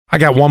I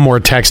got one more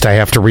text I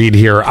have to read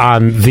here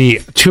on the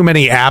too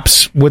many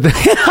apps.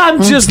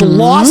 I'm just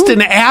lost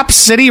in App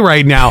City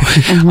right now.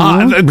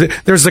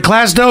 There's the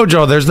Class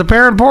Dojo. There's the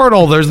Parent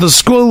Portal. There's the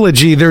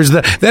Schoology. There's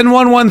the then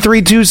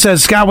 1132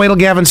 says Scott, wait till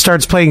Gavin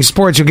starts playing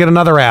sports. You'll get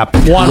another app.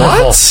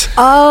 Wonderful. What?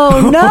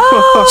 Oh no!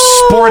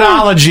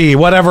 Sportology,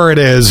 whatever it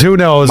is. Who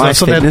knows? My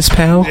Fitness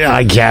Pal. Yeah,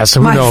 I guess.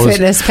 Who knows? My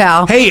Fitness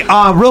Pal. Hey,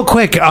 real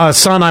quick,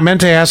 son. I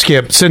meant to ask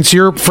you, since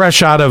you're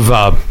fresh out of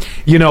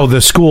the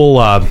school.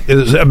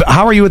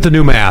 How are you with the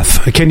new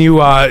math? Can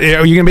you are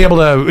you gonna be able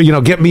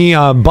to get me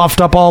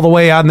buffed up all the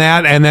way on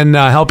that and then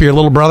help your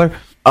little brother?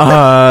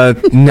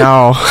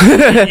 No. You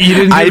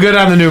didn't do good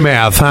on the new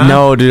math, huh?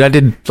 No, dude, I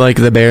did like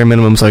the bare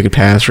minimum so I could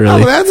pass,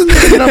 really.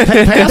 Oh,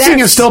 passing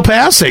is still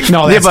passing.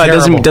 No, that's but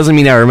terrible. it doesn't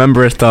mean I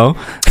remember it, though.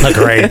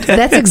 Great.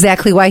 That's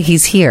exactly why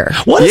he's here.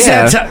 What is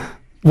that?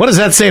 What does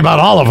that say about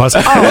all of us?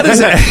 What is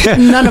that?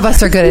 None of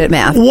us are good at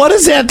math. What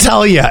does that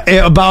tell you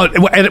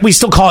about, and we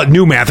still call it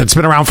new math. It's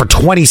been around for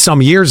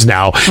 20-some years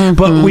now,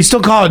 but we still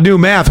call it new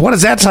math. What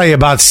does that tell you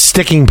about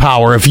sticking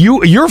power? If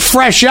you're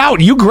fresh out,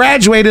 you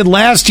graduated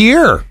last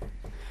year,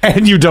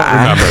 and you don't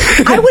remember.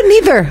 I wouldn't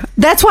either.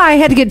 That's why I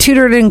had to get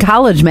tutored in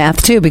college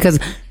math, too, because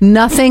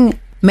nothing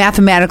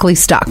mathematically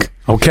stuck.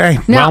 Okay.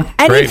 Now,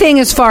 anything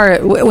as far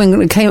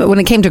when it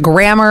came to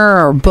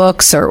grammar or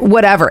books or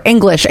whatever,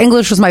 English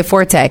was my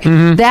forte.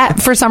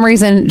 That, for some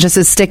reason, just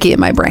is sticky in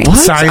my brain.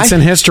 What? Science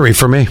and history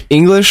for me.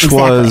 English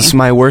was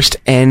my worst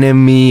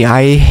enemy.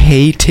 I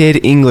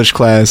hated English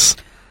class.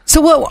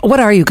 So what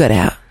are you good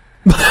at?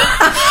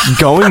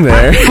 Going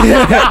there.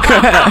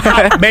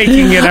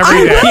 Making it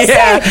every day.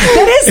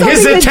 That is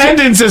his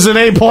attendance is an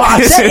A+.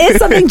 That is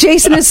something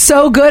Jason is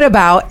so good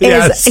about.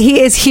 Is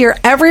he is here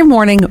every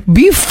morning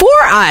before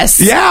us.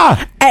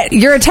 Yeah.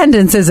 Your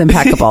attendance is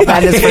impeccable.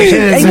 That is for sure. It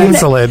is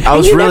excellent. I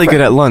was really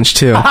good at lunch,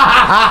 too.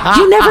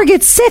 You never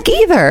get sick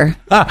either.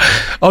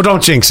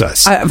 Don't jinx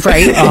us.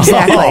 Right,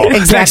 exactly.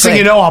 Next thing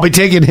you know, I'll be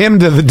taking him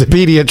to the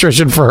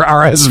pediatrician for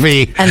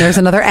RSV. And there's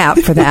another app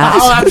for that.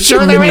 I'm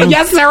sure there is.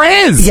 Yes, there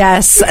is.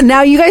 Yes.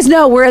 Now, you guys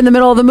know we're in the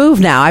middle of the move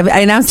now. I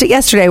announced it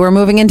yesterday. We're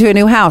moving into a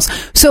new house.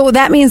 So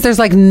that means there's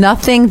like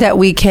nothing that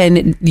we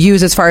can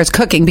use as far as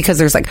cooking because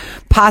there's like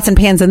pots and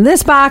pans in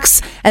this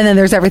box and then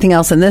there's everything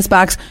else in this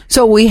box.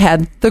 So we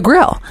had the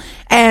grill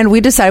and we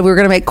decided we were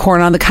going to make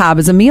corn on the cob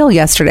as a meal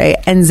yesterday.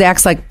 And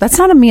Zach's like, that's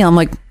not a meal. I'm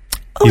like,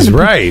 he's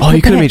right. Oh,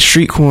 you could have made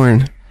street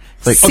corn.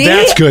 See?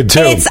 That's good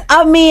too. It's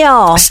a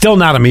meal. Still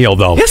not a meal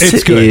though. Yes,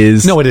 it's good.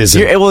 Is. No, it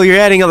isn't. You're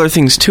adding other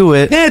things to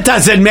it. It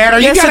doesn't matter.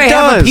 Yes, you gotta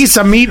have a piece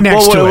of meat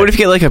next to it. What if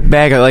you get like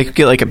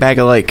a bag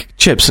of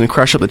chips and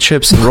crush up the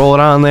chips and roll it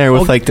on there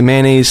with like the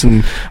mayonnaise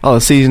and all the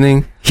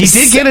seasoning? He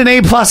did get an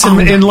A+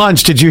 in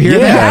lunch. Did you hear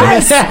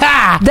that? Yes.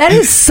 That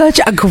is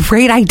such a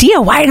great idea.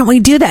 Why don't we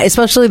do that?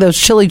 Especially those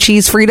chili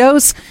cheese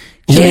Fritos.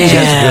 That's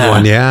a good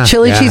one, yeah.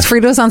 Chili cheese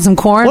Fritos on some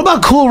corn. What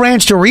about Cool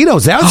Ranch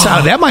Doritos?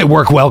 That might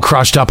work well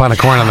crushed up on a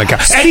corn on the cob.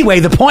 Anyway,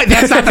 the point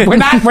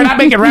we're not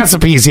making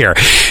recipes here.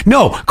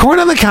 No, corn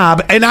on the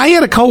cob. And I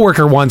had a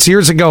coworker once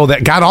years ago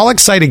that got all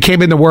excited,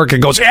 came into work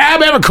and goes, "Yeah,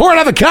 I'm having corn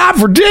on the cob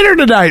for dinner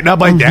tonight." And I'm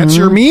like, "That's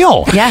your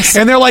meal." Yes.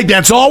 And they're like,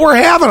 "That's all we're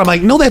having." I'm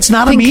like, "No, that's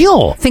not a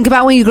meal." Think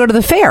about when you go to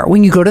the fair.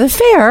 When you go to the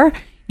fair,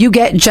 you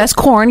get just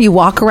corn, you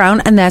walk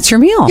around, and that's your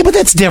meal. Yeah, but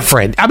that's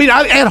different. I mean,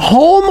 at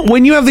home,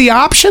 when you have the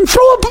option,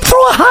 throw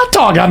a hot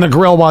dog on the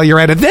grill while you're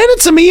at it. Then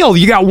it's a meal.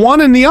 You got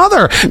one and the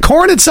other.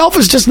 Corn itself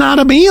is just not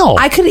a meal.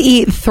 I could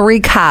eat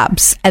 3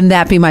 cobs, and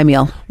that be my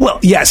meal. Well,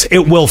 yes,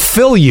 it will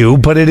fill you,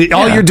 but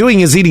all you're doing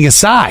is eating a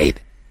side.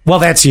 Well,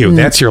 that's you.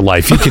 That's your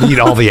life. You can eat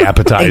all the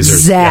appetizers.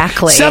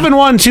 Exactly.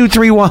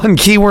 71231,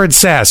 keyword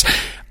sass.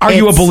 Are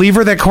you a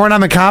believer that corn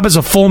on the cob is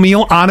a full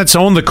meal on its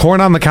own, the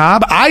corn on the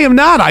cob? I am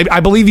not.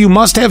 I believe you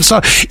must have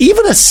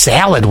even a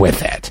salad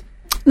with it.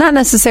 Not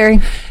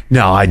necessary.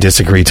 No, I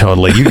disagree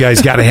totally. You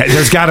guys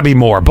there's got to be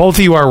more. Both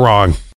of you are wrong.